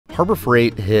Harbor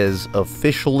Freight has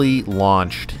officially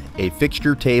launched a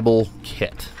fixture table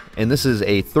kit. And this is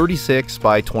a 36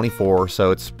 by 24,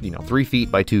 so it's, 3 feet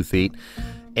by 2 feet.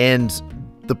 And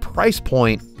the price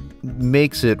point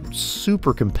makes it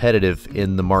super competitive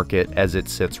in the market as it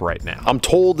sits right now. I'm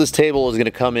told this table is going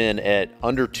to come in at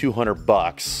under 200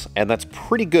 bucks, and that's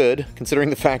pretty good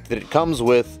considering the fact that it comes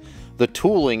with the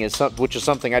tooling, which is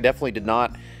something I definitely did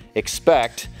not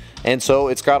expect. And so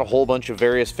it's got a whole bunch of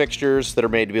various fixtures that are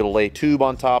made to be able to lay tube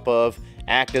on top of,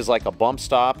 act as like a bump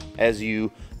stop as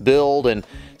you build, and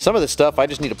some of this stuff I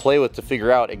just need to play with to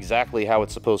figure out exactly how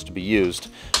it's supposed to be used.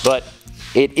 But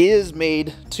it is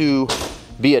made to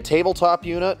be a tabletop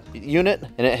unit,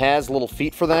 and it has little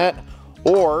feet for that.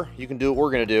 Or you can do what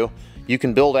we're gonna do. You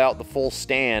can build out the full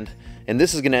stand, and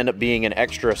this is gonna end up being an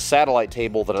extra satellite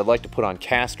table that I'd like to put on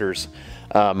casters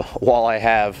while I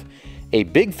have a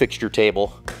big fixture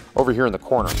table over here in the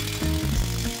corner.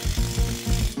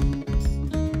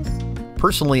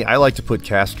 Personally, I like to put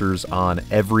casters on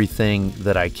everything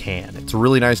that I can. It's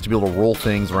really nice to be able to roll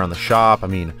things around the shop. I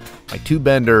mean, my tube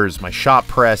benders, my shop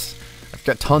press, I've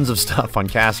got tons of stuff on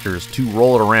casters to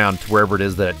roll it around to wherever it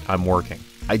is that I'm working.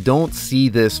 I don't see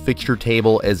this fixture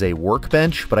table as a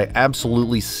workbench, but I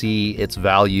absolutely see its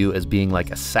value as being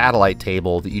like a satellite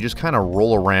table that you just kind of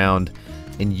roll around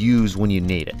and use when you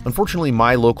need it. Unfortunately,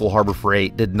 my local Harbor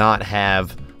Freight did not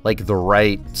have like the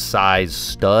right size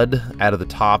stud out of the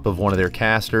top of one of their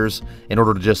casters in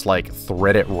order to just like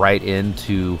thread it right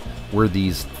into where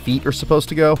these feet are supposed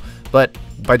to go. But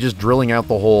by just drilling out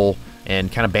the hole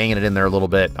and kind of banging it in there a little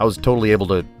bit, I was totally able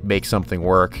to make something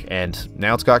work, and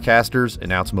now it's got casters and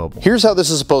now it's mobile. Here's how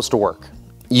this is supposed to work.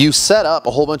 You set up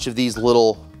a whole bunch of these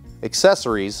little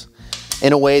accessories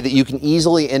in a way that you can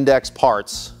easily index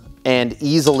parts and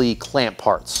easily clamp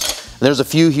parts. And there's a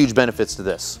few huge benefits to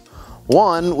this.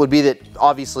 One would be that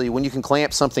obviously when you can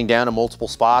clamp something down in multiple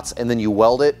spots and then you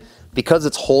weld it, because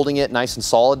it's holding it nice and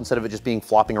solid instead of it just being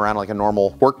flopping around like a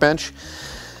normal workbench,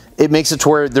 it makes it to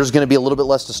where there's going to be a little bit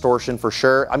less distortion for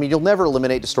sure. I mean, you'll never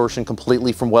eliminate distortion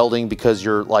completely from welding because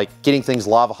you're like getting things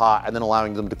lava hot and then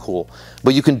allowing them to cool.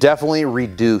 But you can definitely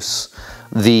reduce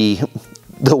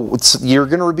you're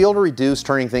going to be able to reduce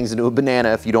turning things into a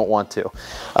banana if you don't want to.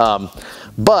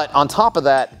 But on top of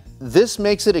that, this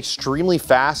makes it extremely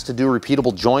fast to do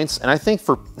repeatable joints. And I think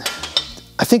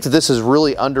that this is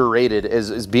really underrated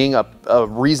as being a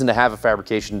reason to have a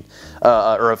fabrication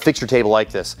or a fixture table like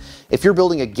this. If you're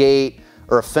building a gate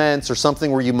or a fence or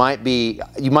something where you might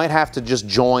have to just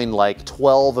join like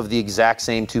 12 of the exact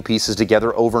same two pieces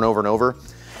together over and over and over,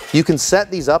 you can set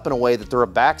these up in a way that they're a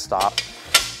backstop.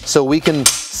 So we can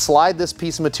slide this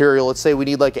piece of material, let's say we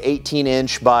need like an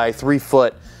 18-inch by 3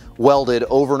 foot welded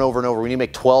over and over and over. We need to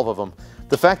make 12 of them.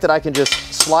 The fact that I can just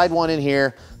slide one in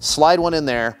here, slide one in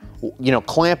there,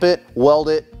 clamp it, weld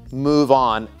it, move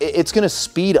on, it's going to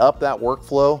speed up that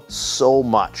workflow so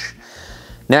much.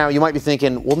 Now you might be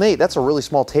thinking, well, Nate, that's a really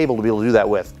small table to be able to do that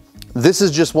with. This is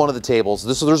just one of the tables.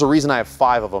 There's a reason I have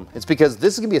 5 of them. It's because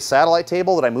this is going to be a satellite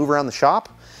table that I move around the shop,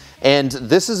 and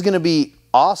this is going to be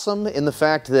awesome in the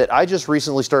fact that I just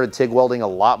recently started TIG welding a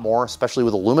lot more, especially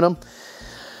with aluminum.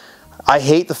 I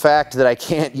hate the fact that I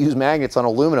can't use magnets on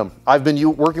aluminum. I've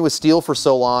been working with steel for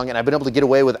so long, and I've been able to get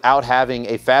away without having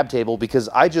a fab table because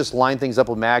I just line things up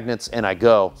with magnets and I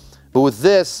go. But with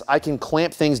this, I can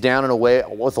clamp things down in a way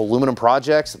with aluminum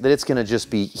projects that it's gonna just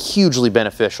be hugely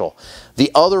beneficial.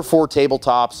 The other 4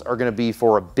 tabletops are gonna be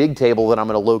for a big table that I'm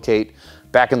gonna locate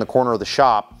back in the corner of the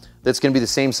shop that's gonna be the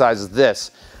same size as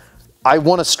this. I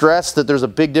wanna stress that there's a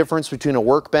big difference between a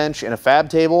workbench and a fab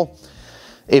table.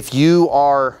 If you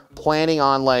are planning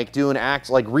on like doing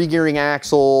re-gearing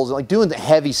axles, like doing the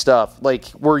heavy stuff, like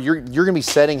where you're gonna be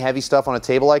setting heavy stuff on a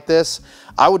table like this,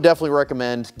 I would definitely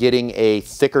recommend getting a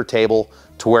thicker table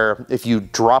to where if you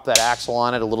drop that axle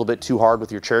on it a little bit too hard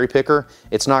with your cherry picker,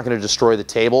 it's not gonna destroy the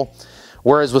table.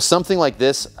 Whereas with something like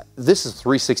this is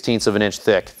 3/16 of an inch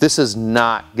thick. This is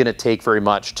not gonna take very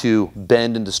much to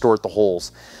bend and distort the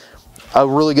holes. A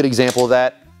really good example of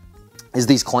that is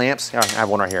these clamps. I have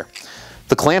one right here.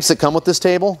 The clamps that come with this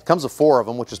table, comes with 4 of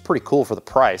them, which is pretty cool for the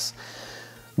price.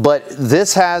 But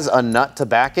this has a nut to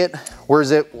back it,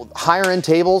 whereas higher end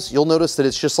tables, you'll notice that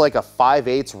it's just like a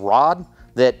 5/8 rod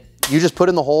that you just put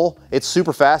in the hole. It's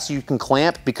super fast. You can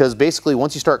clamp because basically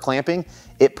once you start clamping,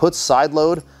 it puts side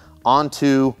load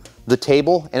onto the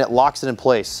table and it locks it in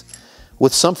place.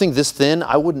 With something this thin,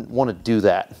 I wouldn't want to do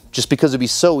that just because it'd be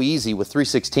so easy with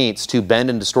 3/16 to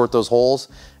bend and distort those holes.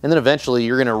 And then eventually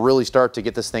you're going to really start to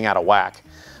get this thing out of whack.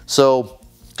 So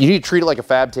you need to treat it like a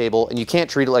fab table, and you can't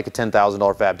treat it like a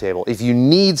 $10,000 fab table. If you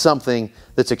need something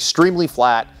that's extremely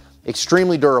flat,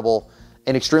 extremely durable,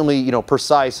 and extremely, you know,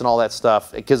 precise and all that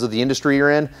stuff because of the industry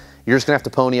you're in, you're just gonna have to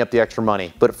pony up the extra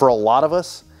money. But for a lot of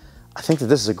us, I think that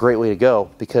this is a great way to go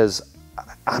because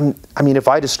I mean, if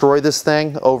I destroy this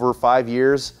thing over 5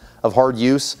 years of hard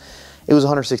use, it was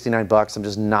 169 bucks. I'm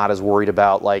just not as worried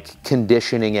about like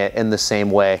conditioning it in the same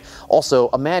way. Also,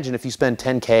 imagine if you spend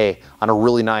 10K on a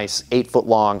really nice 8-foot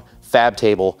long fab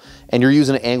table and you're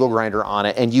using an angle grinder on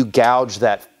it and you gouge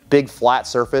that big flat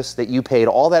surface that you paid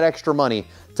all that extra money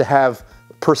to have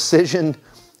precision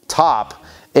top,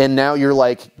 and now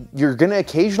you're gonna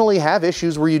occasionally have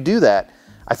issues where you do that.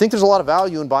 I think there's a lot of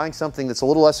value in buying something that's a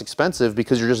little less expensive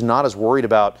because you're just not as worried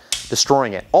about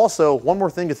destroying it. Also, one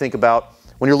more thing to think about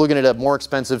when you're looking at a more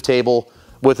expensive table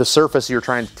with a surface you're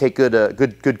trying to take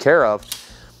good care of.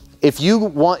 If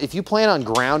you plan on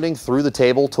grounding through the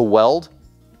table to weld,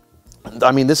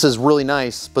 I mean, this is really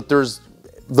nice, but there's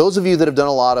those of you that have done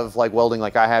a lot of like welding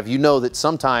like I have, you know that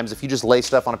sometimes if you just lay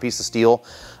stuff on a piece of steel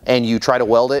and you try to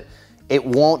weld it, it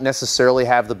won't necessarily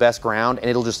have the best ground and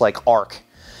it'll just like arc.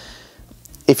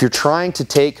 If you're trying to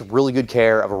take really good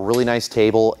care of a really nice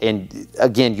table, and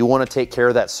again, you want to take care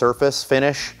of that surface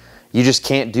finish, you just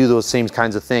can't do those same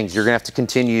kinds of things. You're gonna have to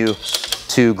continue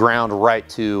to ground right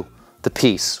to the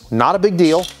piece. Not a big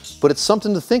deal, but it's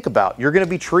something to think about. You're gonna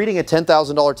be treating a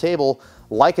 $10,000 table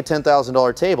like a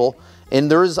 $10,000 table,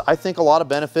 and there is, I think, a lot of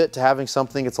benefit to having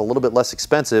something that's a little bit less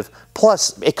expensive.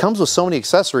 Plus, it comes with so many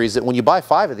accessories that when you buy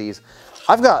 5 of these,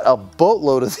 I've got a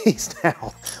boatload of these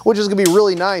now, which is gonna be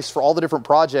really nice for all the different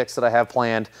projects that I have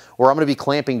planned where I'm gonna be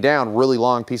clamping down really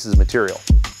long pieces of material.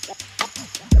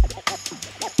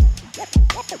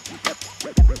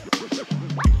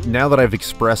 Now that I've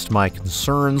expressed my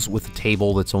concerns with a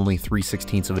table that's only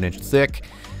 3/16 of an inch thick,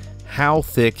 how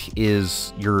thick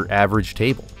is your average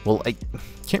table? Well, I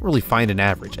can't really find an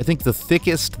average. I think the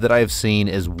thickest that I've seen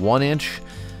is 1 inch.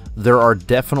 There are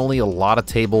definitely a lot of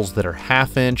tables that are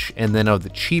 1/2 inch, and then of the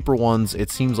cheaper ones,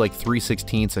 it seems like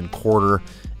 3/16 and 1/4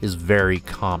 is very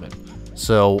common.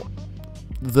 So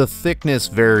the thickness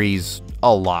varies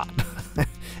a lot.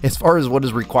 As far as what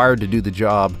is required to do the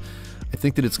job, I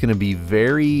think that it's going to be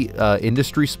very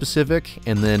industry specific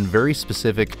and then very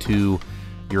specific to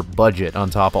your budget on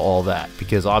top of all that,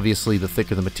 because obviously the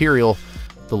thicker the material,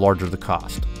 the larger the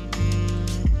cost.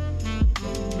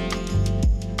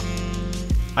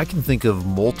 I can think of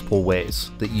multiple ways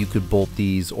that you could bolt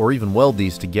these or even weld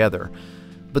these together,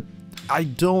 but I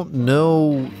don't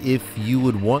know if you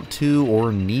would want to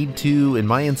or need to. In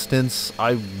my instance,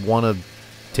 I want to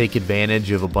take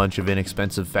advantage of a bunch of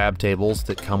inexpensive fab tables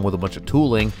that come with a bunch of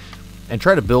tooling and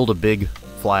try to build a big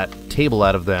flat table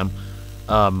out of them.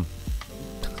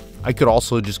 I could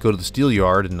also just go to the steel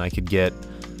yard and I could get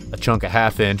a chunk of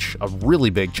 1/2 inch, a really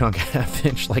big chunk of 1/2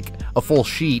 inch, like a full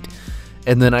sheet,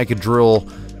 and then I could drill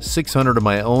 600 of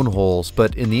my own holes.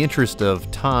 But in the interest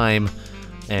of time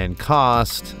and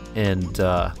cost and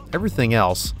everything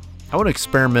else, I want to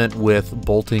experiment with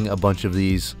bolting a bunch of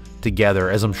these together,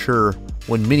 as I'm sure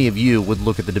when many of you would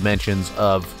look at the dimensions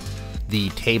of the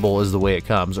table as the way it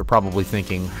comes, are probably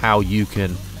thinking how you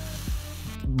can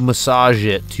massage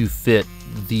it to fit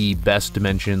the best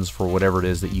dimensions for whatever it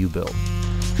is that you build.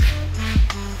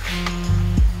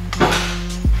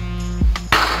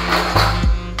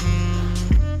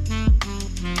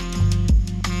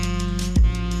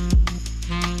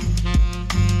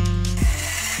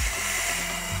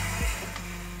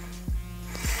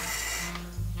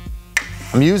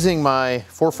 I'm using my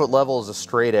 4-foot level as a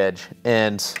straight edge,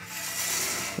 and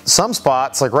some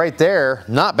spots, like right there,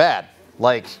 not bad.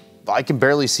 Like, I can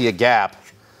barely see a gap,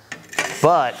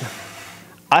 but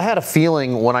I had a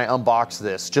feeling when I unboxed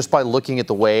this, just by looking at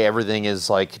the way everything is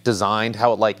like designed,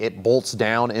 how it bolts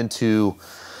down into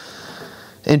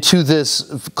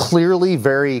this clearly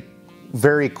very,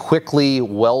 very quickly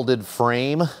welded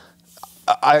frame.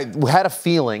 I had a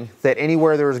feeling that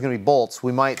anywhere there was going to be bolts,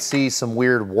 we might see some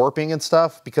weird warping and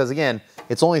stuff, because again,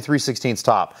 it's only 3/16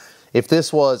 top. If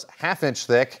this was 1/2 inch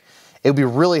thick, it would be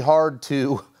really hard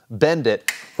to bend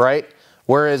it, right?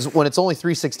 Whereas when it's only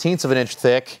 3/16 of an inch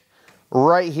thick,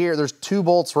 right here, there's 2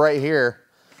 bolts right here,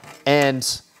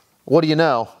 and what do you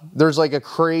know? There's like a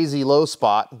crazy low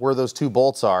spot where those 2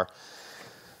 bolts are.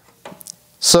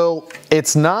 So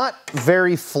it's not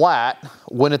very flat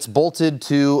when it's bolted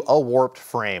to a warped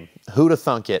frame. Who'da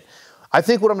thunk it? I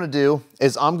think what I'm gonna do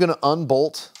is I'm gonna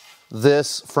unbolt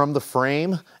this from the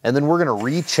frame, and then we're gonna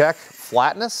recheck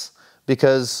flatness,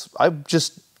 because I'm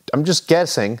just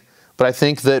guessing, but I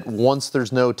think that once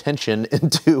there's no tension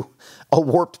into a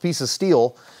warped piece of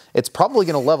steel, it's probably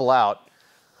gonna level out.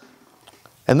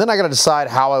 And then I gotta decide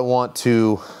how I want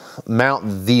to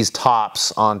mount these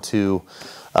tops onto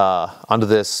onto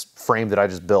this frame that I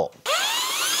just built.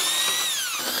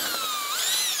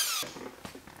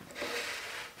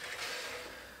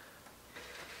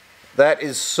 That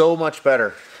is so much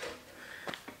better.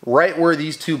 Right where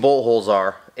these two bolt holes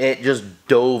are, it just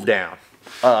dove down,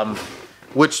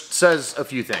 which says a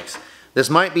few things. This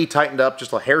might be tightened up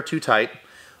just a hair too tight,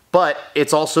 but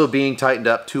it's also being tightened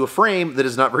up to a frame that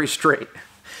is not very straight.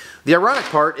 The ironic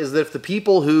part is that if the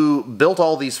people who built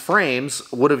all these frames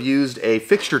would have used a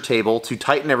fixture table to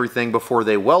tighten everything before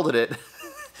they welded it,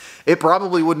 it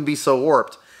probably wouldn't be so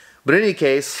warped. But in any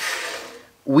case,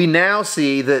 we now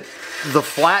see that the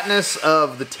flatness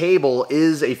of the table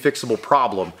is a fixable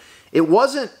problem. It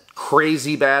wasn't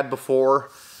crazy bad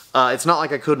before. It's not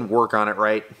like I couldn't work on it,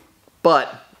 right?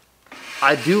 But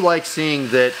I do like seeing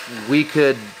that we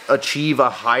could achieve a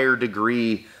higher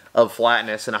degree of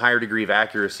flatness and a higher degree of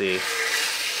accuracy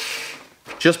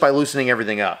just by loosening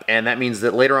everything up. And that means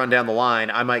that later on down the line,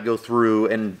 I might go through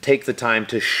and take the time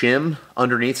to shim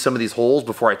underneath some of these holes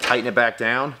before I tighten it back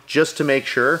down, just to make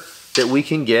sure that we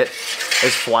can get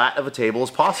as flat of a table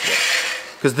as possible.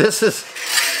 Because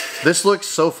this looks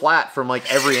so flat from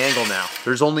like every angle now.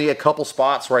 There's only a couple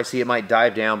spots where I see it might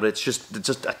dive down, but it's just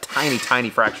a tiny, tiny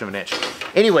fraction of an inch.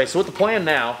 Anyway, so what the plan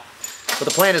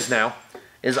is now,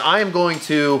 is I am going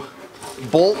to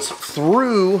bolt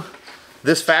through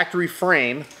this factory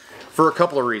frame for a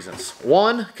couple of reasons.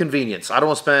 One, convenience. I don't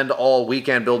want to spend all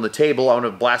weekend building the table. I want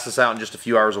to blast this out in just a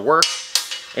few hours of work.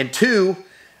 And two,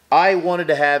 I wanted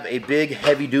to have a big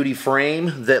heavy-duty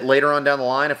frame that later on down the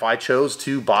line, if I chose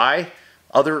to buy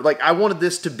I wanted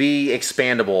this to be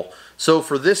expandable. So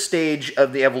for this stage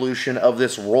of the evolution of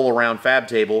this roll-around fab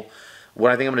table,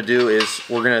 what I think I'm going to do is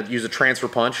we're going to use a transfer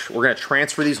punch. We're going to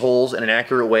transfer these holes in an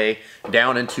accurate way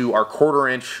down into our 1/4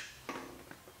 inch,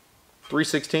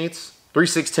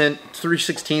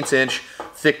 3/16 inch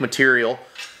thick material.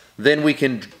 Then we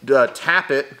can tap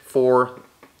it for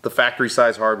the factory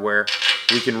size hardware.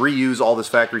 We can reuse all this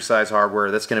factory size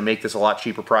hardware. That's going to make this a lot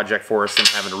cheaper project for us than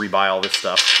having to rebuy all this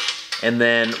stuff. And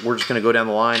then we're just going to go down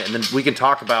the line, and then we can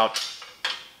talk about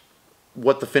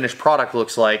what the finished product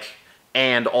looks like,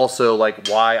 and also like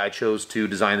why I chose to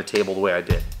design the table the way I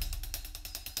did.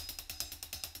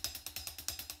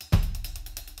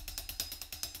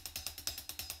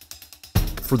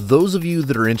 For those of you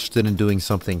that are interested in doing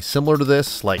something similar to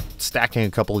this, like stacking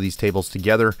a couple of these tables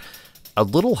together, a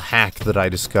little hack that I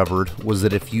discovered was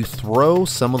that if you throw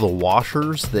some of the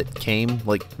washers that came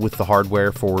like with the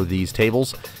hardware for these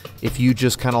tables, if you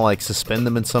just kind of like suspend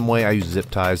them in some way, I use zip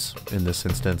ties in this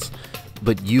instance,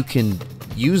 but you can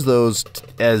use those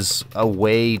as a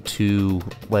way to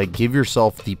like give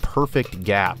yourself the perfect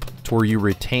gap to where you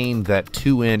retain that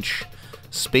 2-inch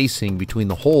spacing between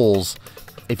the holes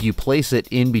if you place it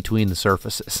in between the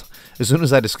surfaces. As soon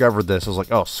as I discovered this, I was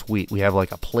like, oh sweet, we have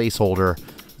like a placeholder.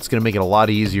 It's going to make it a lot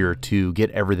easier to get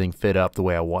everything fit up the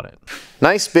way I want it.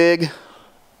 Nice big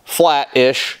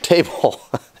flat-ish table.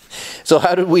 So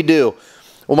how did we do?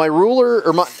 Well, my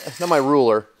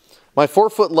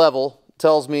 4-foot level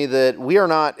tells me that we are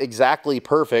not exactly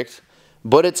perfect,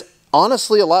 but it's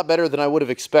honestly a lot better than I would have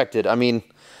expected. I mean,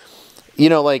 you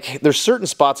know, like there's certain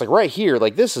spots like right here,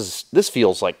 like this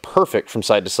feels like perfect from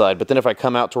side to side, but then if I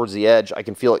come out towards the edge, I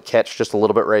can feel it catch just a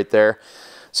little bit right there.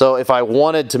 So if I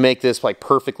wanted to make this like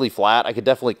perfectly flat, I could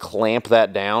definitely clamp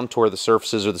that down to where the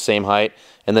surfaces are the same height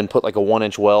and then put like a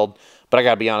 1-inch weld. But I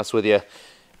gotta be honest with you,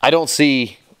 I don't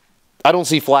see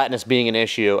flatness being an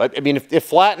issue. I mean, if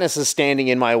flatness is standing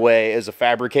in my way as a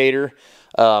fabricator,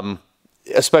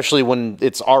 especially when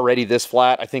it's already this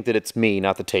flat, I think that it's me,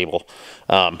 not the table.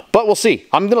 But we'll see.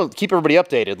 I'm gonna keep everybody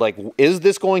updated. Like, is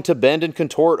this going to bend and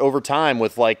contort over time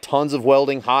with like tons of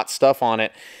welding hot stuff on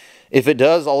it? If it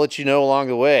does, I'll let you know along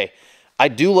the way. I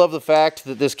do love the fact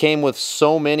that this came with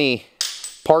so many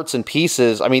parts and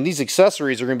pieces. I mean, these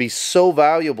accessories are going to be so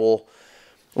valuable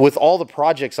with all the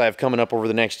projects I have coming up over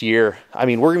the next year. I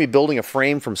mean, we're going to be building a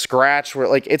frame from scratch. Where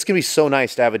like it's going to be so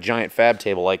nice to have a giant fab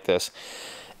table like this.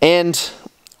 And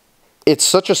it's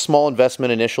such a small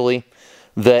investment initially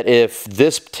that if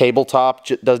this tabletop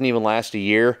doesn't even last a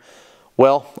year,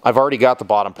 well, I've already got the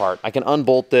bottom part. I can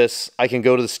unbolt this. I can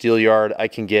go to the steel yard. I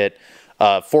can get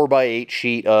a 4x8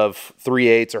 sheet of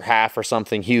 3/8 or half or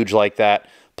something huge like that,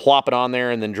 plop it on there,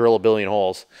 and then drill a billion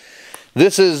holes.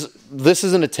 This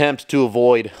is an attempt to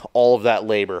avoid all of that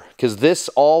labor because this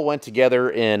all went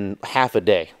together in half a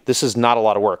day. This is not a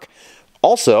lot of work.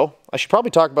 Also, I should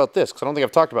probably talk about this because I don't think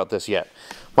I've talked about this yet.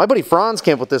 My buddy Franz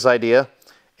came up with this idea,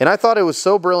 and I thought it was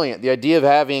so brilliant. The idea of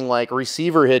having like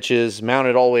receiver hitches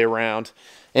mounted all the way around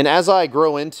And as I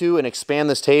grow into and expand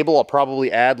this table, I'll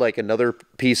probably add like another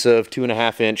piece of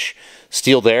 2.5-inch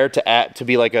steel there to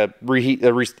be like a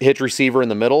hitch receiver in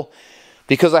the middle,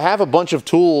 because I have a bunch of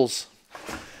tools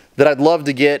that I'd love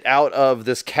to get out of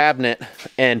this cabinet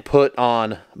and put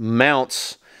on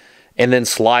mounts and then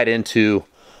slide into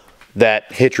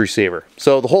that hitch receiver.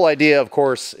 So the whole idea, of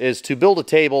course, is to build a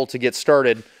table to get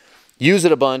started, use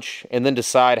it a bunch, and then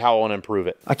decide how I want to improve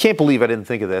it. I can't believe I didn't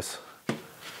think of this.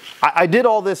 I did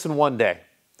all this in one day.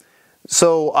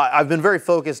 So I've been very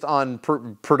focused on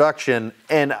production,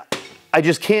 and I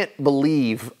just can't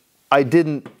believe I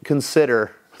didn't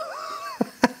consider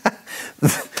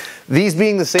these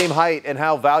being the same height and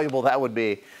how valuable that would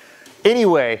be.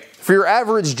 Anyway, for your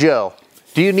average Joe,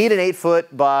 do you need an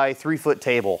 8-foot by 3-foot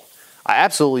table?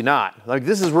 Absolutely not. Like,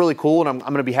 this is really cool, and I'm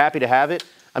going to be happy to have it.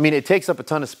 I mean, it takes up a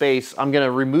ton of space. I'm going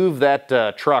to remove that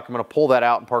truck. I'm going to pull that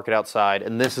out and park it outside,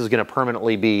 and this is going to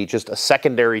permanently be just a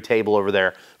secondary table over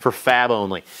there for fab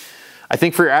only. I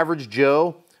think for your average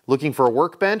Joe looking for a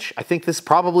workbench, I think this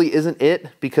probably isn't it,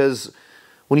 because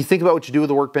when you think about what you do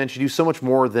with a workbench, you do so much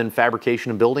more than fabrication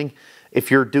and building.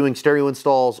 If you're doing stereo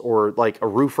installs or like a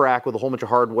roof rack with a whole bunch of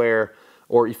hardware,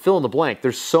 or you fill in the blank,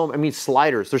 there's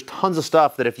sliders, there's tons of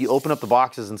stuff that if you open up the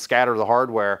boxes and scatter the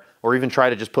hardware, or even try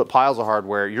to just put piles of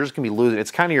hardware, you're just gonna be losing.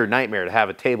 It's kind of your nightmare to have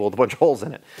a table with a bunch of holes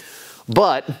in it.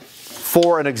 But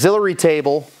for an auxiliary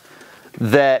table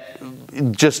that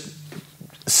just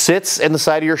sits in the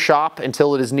side of your shop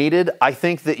until it is needed, I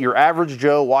think that your average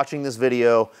Joe watching this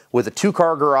video with a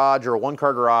 2-car garage or a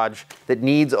 1-car garage that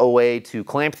needs a way to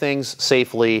clamp things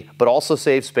safely, but also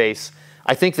save space,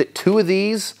 I think that 2 of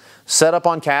these set up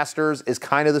on casters is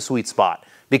kind of the sweet spot,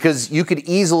 because you could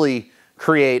easily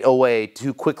create a way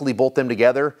to quickly bolt them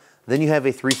together. Then you have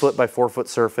a 3-foot by 4-foot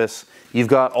surface. You've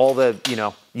got all the,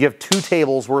 you have 2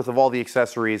 tables worth of all the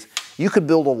accessories. You could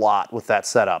build a lot with that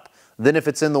setup. Then if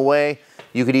it's in the way,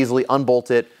 you could easily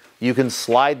unbolt it. You can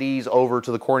slide these over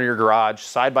to the corner of your garage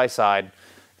side by side,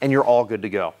 and you're all good to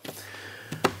go.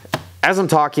 As I'm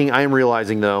talking, I am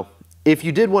realizing though, if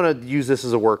you did want to use this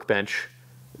as a workbench,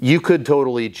 you could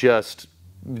totally just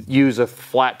use a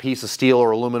flat piece of steel or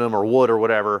aluminum or wood or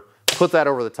whatever, put that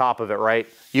over the top of it, right?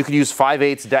 You could use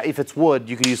 5/8, if it's wood,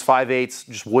 you could use 5/8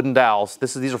 just wooden dowels.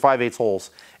 These are 5/8 holes,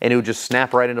 and it would just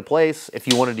snap right into place. If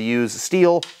you wanted to use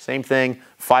steel, same thing,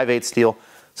 5/8 steel.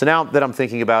 So now that I'm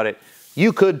thinking about it,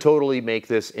 you could totally make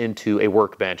this into a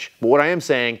workbench. But what I am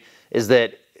saying is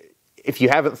that if you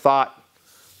haven't thought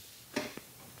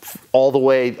all the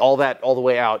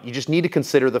way out, you just need to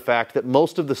consider the fact that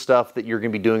most of the stuff that you're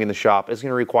going to be doing in the shop is going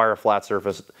to require a flat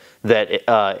surface that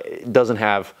doesn't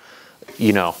have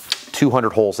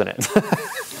 200 holes in it.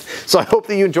 So I hope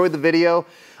that you enjoyed the video.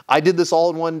 I did this all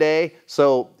in one day,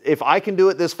 so if I can do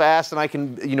it this fast and I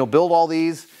can build all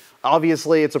these,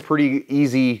 obviously it's a pretty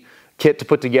easy kit to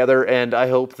put together, and I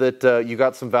hope that you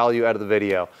got some value out of the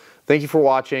video. Thank you for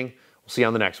watching. We'll see you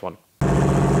on the next one.